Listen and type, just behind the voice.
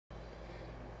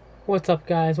What's up,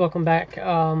 guys? Welcome back.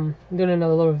 I'm doing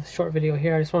another little short video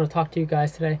here. I just want to talk to you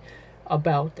guys today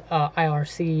about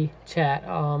IRC chat.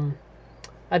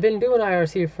 I've been doing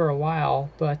IRC for a while,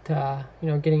 but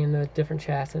getting into different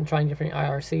chats and trying different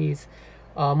IRCs.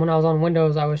 When I was on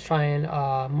Windows, I was trying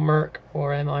Merc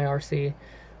or MIRC,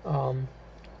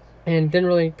 and didn't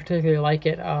really particularly like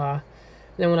it.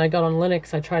 Then when I got on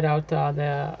Linux, I tried out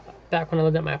back when I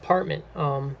lived at my apartment.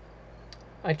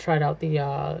 I tried out the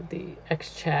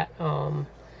XChat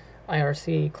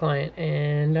IRC client,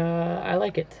 and I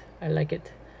like it. I like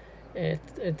it.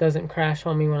 It doesn't crash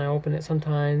on me when I open it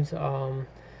sometimes.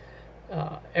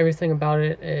 Everything about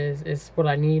it is what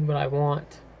I need, what I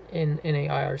want in a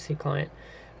IRC client.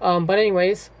 But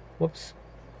anyways, whoops,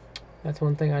 that's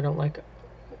one thing I don't like.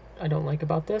 I don't like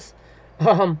about this.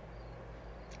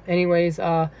 Anyways,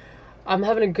 I'm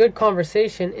having a good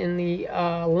conversation in the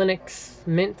Linux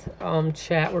Mint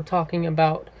chat. We're talking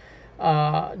about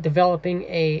developing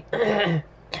a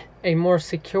a more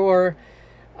secure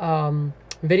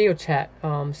video chat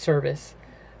service,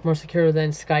 more secure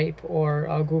than Skype or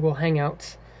Google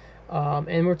Hangouts.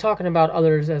 And we're talking about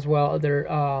others as well, other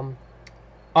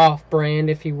off-brand,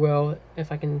 if you will,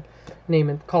 if I can name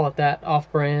it, call it that,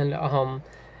 off-brand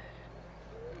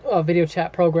video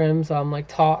chat programs like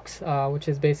Talks, which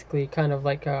is basically kind of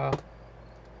like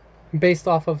based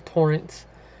off of torrents.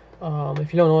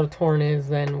 If you don't know what a torrent is,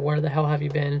 then where the hell have you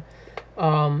been?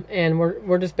 And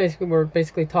we're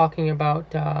basically talking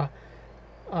about the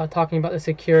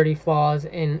security flaws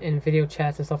in video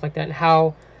chats and stuff like that, and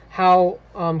how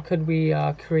could we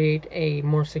create a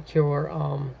more secure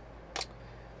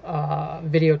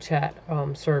video chat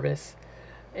service.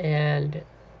 And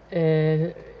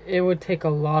it would take a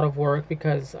lot of work,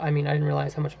 because I didn't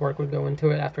realize how much work would go into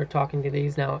it after talking to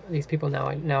these people. Now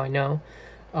I know.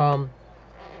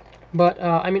 But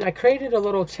I created a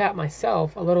little chat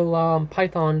myself, a little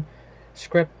Python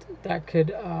script that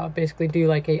could basically do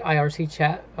like a IRC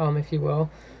chat, if you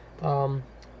will.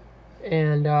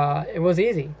 And it was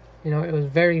easy. It was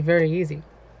very, very easy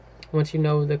once you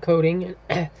know the coding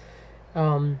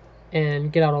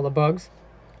and get out all the bugs.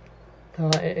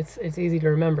 It's easy to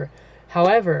remember.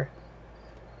 However,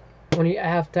 when you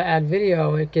have to add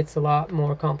video, it gets a lot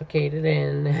more complicated,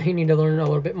 and you need to learn a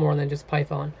little bit more than just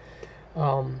Python.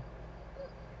 Yeah,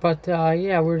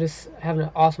 we're just having an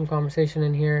awesome conversation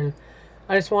in here, and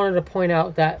I just wanted to point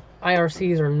out that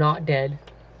IRCs are not dead,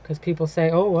 because people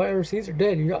say, oh, IRCs are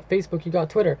dead. You got Facebook, you got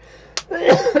Twitter.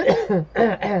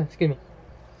 Excuse me.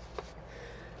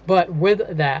 But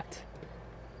with that,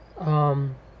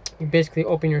 you basically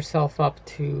open yourself up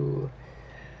to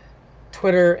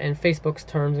Twitter and Facebook's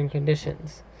terms and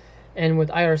conditions. And with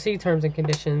IRC terms and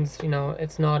conditions,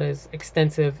 it's not as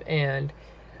extensive and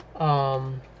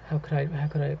how could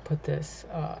I put this,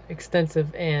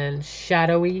 extensive and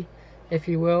shadowy, if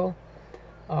you will,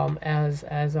 as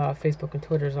Facebook and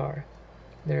Twitter's are,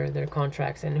 their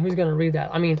contracts. And who's going to read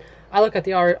that? I look at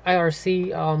the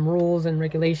IRC rules and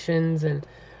regulations and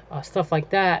stuff like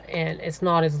that, and it's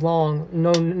not as long,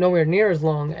 nowhere near as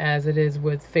long as it is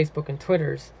with Facebook and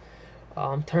Twitter's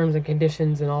terms and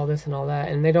conditions and all this and all that.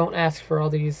 And they don't ask for all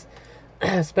these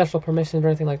special permissions or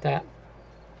anything like that.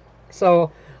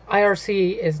 So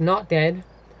IRC is not dead.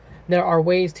 There are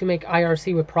ways to make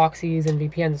IRC with proxies and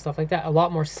VPNs and stuff like that a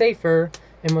lot more safer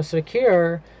and more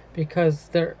secure, because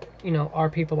there are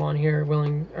people on here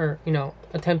willing, or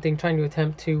trying to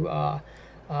attempt to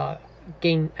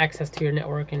gain access to your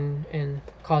network and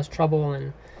cause trouble,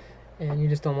 and you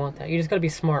just don't want that. You just got to be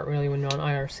smart, really, when you're on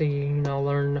IRC.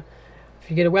 Learn, if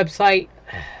you get a website,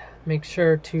 make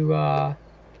sure to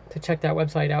check that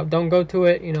website out. Don't go to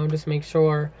it, just make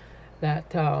sure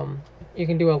that you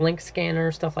can do a link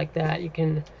scanner, stuff like that. You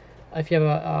can, if you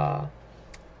have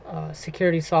a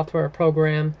security software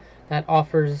program that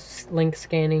offers link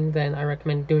scanning, then I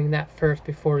recommend doing that first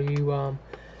before you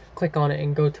click on it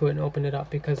and go to it and open it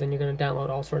up, because then you're going to download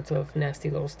all sorts of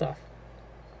nasty little stuff.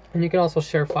 And you can also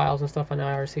share files and stuff on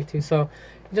IRC too. So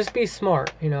just be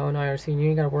smart, in IRC, and you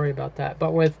ain't got to worry about that.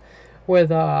 But with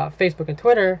Facebook and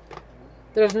Twitter,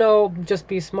 there's no just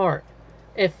be smart.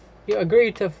 If you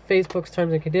agree to Facebook's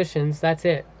terms and conditions, that's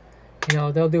it.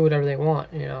 They'll do whatever they want,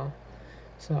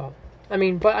 So,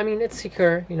 it's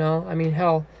secure,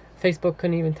 hell, Facebook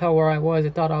couldn't even tell where I was.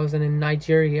 It thought I was in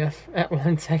Nigeria at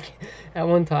one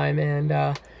time,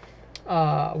 and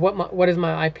what is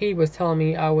my IP was telling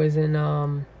me I was in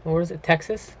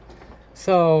Texas.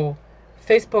 So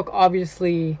Facebook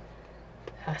obviously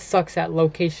sucks at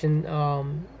location,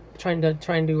 trying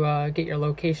to get your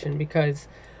location, because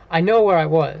I know where I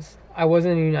was. I was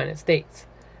in the United States.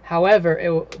 However,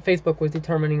 Facebook was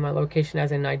determining my location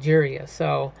as in Nigeria.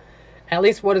 So at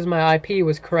least what is my IP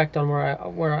was correct on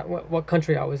what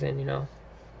country I was in, you know.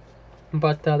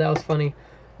 But that was funny.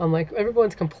 I'm like,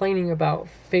 everyone's complaining about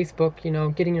Facebook, you know,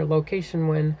 getting your location,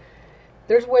 when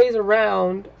there's ways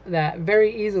around that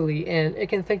very easily, and it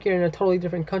can think you're in a totally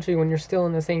different country when you're still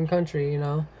in the same country, you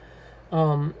know.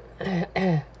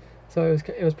 So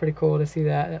it was pretty cool to see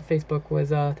that Facebook was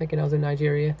thinking I was in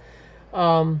Nigeria.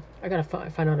 I gotta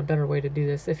find out a better way to do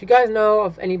this. If you guys know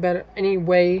of any better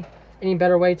way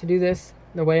to do this,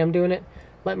 the way I'm doing it,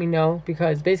 let me know,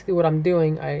 because basically what I'm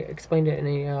doing, I explained it in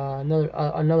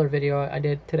another video I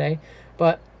did today.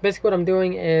 But basically what I'm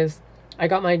doing is I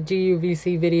got my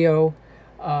GUVC video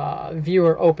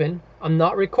viewer open. I'm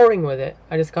not recording with it.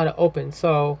 I just got it open.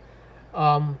 So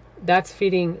that's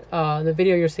feeding the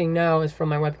video you're seeing now is from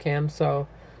my webcam. So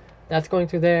that's going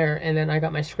through there, and then I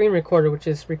got my screen recorder, which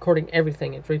is recording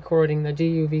everything. It's recording the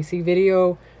GUVC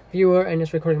video viewer, and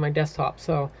it's recording my desktop.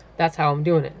 So that's how I'm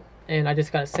doing it, and I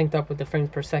just got it synced up with the frames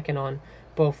per second on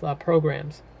both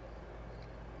programs.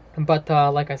 But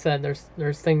like I said, there's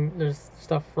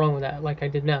stuff wrong with that, like I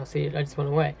did now. See, I just went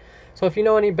away. So if you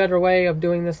know any better way of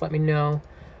doing this, let me know.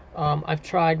 I've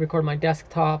tried recording my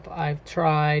desktop. I've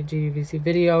tried GUVC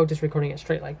video, just recording it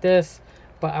straight like this.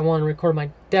 But I want to record my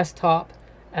desktop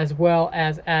as well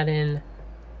as add in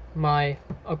my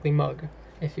ugly mug,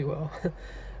 if you will.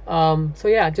 So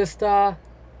yeah, just try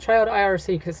out IRC,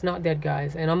 because it's not dead,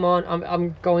 guys. And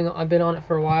I've been on it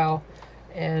for a while,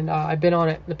 and I've been on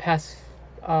it the past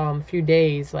few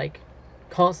days, like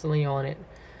constantly on it,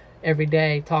 every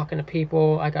day, talking to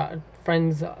people. I got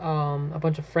friends, a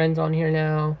bunch of friends on here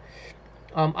now.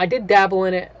 I did dabble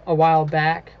in it a while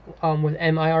back with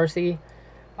MIRC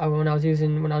when I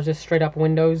was just straight up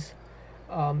Windows.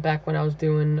 Back when I was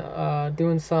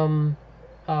doing some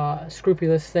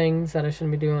scrupulous things that I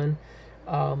shouldn't be doing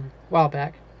a while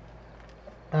back.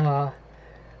 I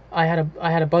had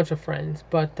a bunch of friends,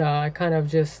 but I kind of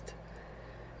just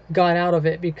got out of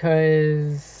it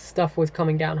because stuff was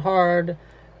coming down hard.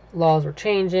 Laws were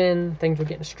changing, things were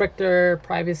getting stricter,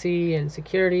 privacy and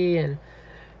security and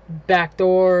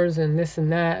backdoors and this and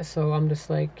that. So I'm just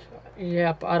like,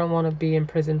 yep, I don't want to be in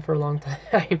prison for a long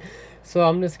time. So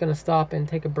I'm just gonna stop and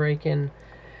take a break and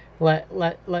let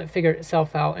it figure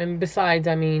itself out. And besides,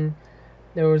 I mean,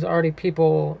 there was already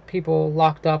people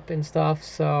locked up and stuff.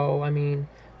 So I mean,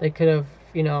 they could have,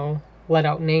 you know, let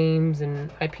out names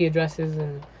and IP addresses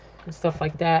and stuff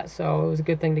like that. So it was a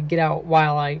good thing to get out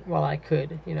while I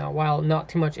could, you know, while not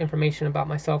too much information about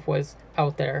myself was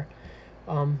out there.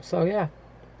 So yeah,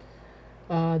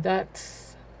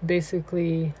 that's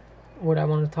basically what I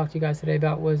wanted to talk to you guys today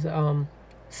about, was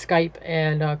Skype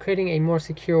and creating a more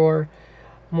secure,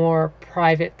 more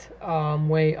private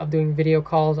way of doing video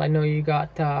calls. I know you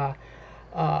got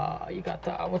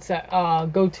what's that,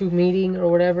 GoToMeeting or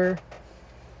whatever.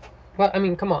 But I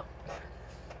mean, come on,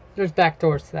 there's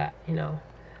backdoors to that, you know.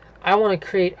 I want to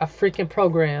create a freaking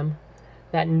program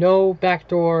that no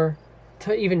backdoor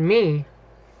to even me,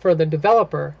 for the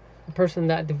developer, the person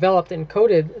that developed and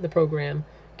coded the program,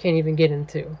 can't even get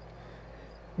into.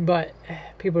 But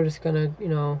people are just gonna, you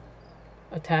know,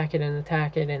 attack it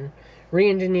and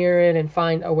re-engineer it and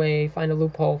find a way, find a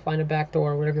loophole, find a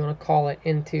backdoor, whatever you want to call it,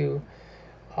 into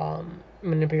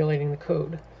manipulating the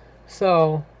code.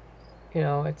 So, you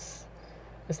know, it's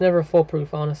never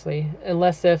foolproof, honestly,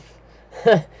 unless if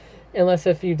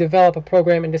you develop a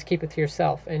program and just keep it to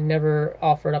yourself and never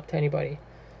offer it up to anybody,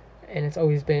 and it's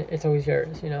always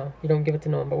yours, you know. You don't give it to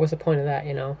no one. But what's the point of that,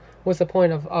 you know? What's the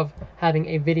point of having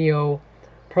a video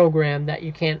program that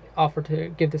you can't offer to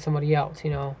give to somebody else,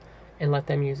 you know, and let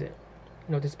them use it?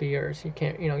 You know, just be yours. You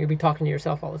can't, you know, you'll be talking to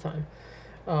yourself all the time.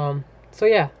 So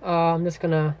yeah, I'm just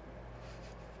gonna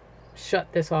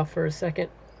shut this off for a second.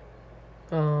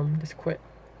 Just quit.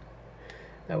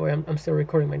 That way I'm still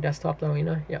recording my desktop though, you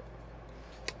know. Yep.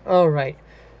 All right.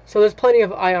 So there's plenty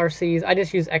of IRCs. I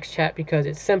just use XChat because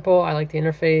it's simple. I like the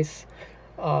interface,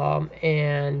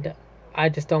 and I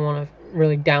just don't want to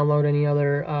really download any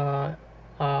other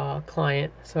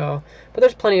client. So, but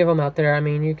there's plenty of them out there. I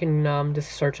mean, you can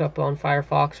just search up on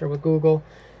Firefox or with Google.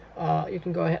 You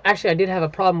can go ahead. Actually, I did have a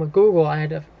problem with Google. I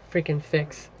had to freaking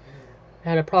fix. I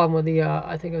had a problem with the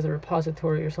I think it was a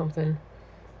repository or something.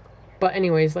 But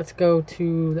anyways, let's go.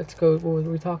 What were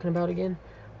we talking about again?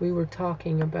 We were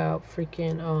talking about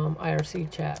freaking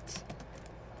IRC chats.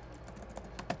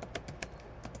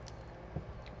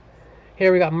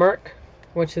 Here we got Merc,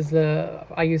 which is the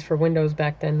I used for Windows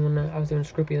back then when I was doing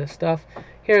scrupulous stuff.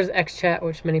 Here's XChat,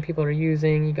 which many people are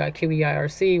using. You got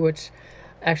QEIRC, which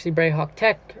actually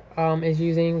BraeHawkTech is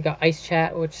using. We got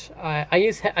IceChat, which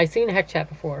I seen HeckChat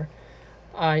before.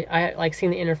 I like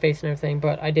seen the interface and everything,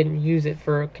 but I didn't use it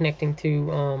for connecting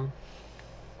to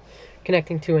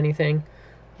anything.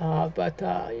 But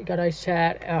you got Ice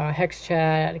Chat, Hex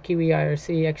Chat, Kiwi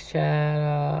IRC, X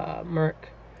Chat, Merc.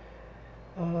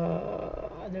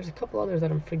 There's a couple others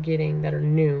that I'm forgetting that are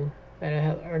new that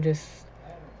are just.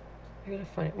 I gotta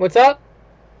find it. What's up?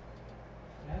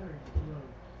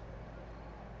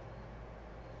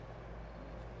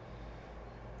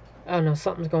 I don't know,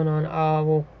 something's going on.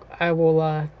 I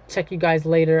will check you guys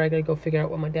later. I gotta go figure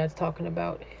out what my dad's talking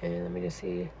about, and let me just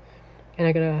see. And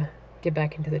I gotta get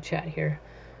back into the chat here.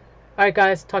 All right,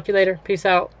 guys. Talk to you later. Peace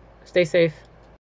out. Stay safe.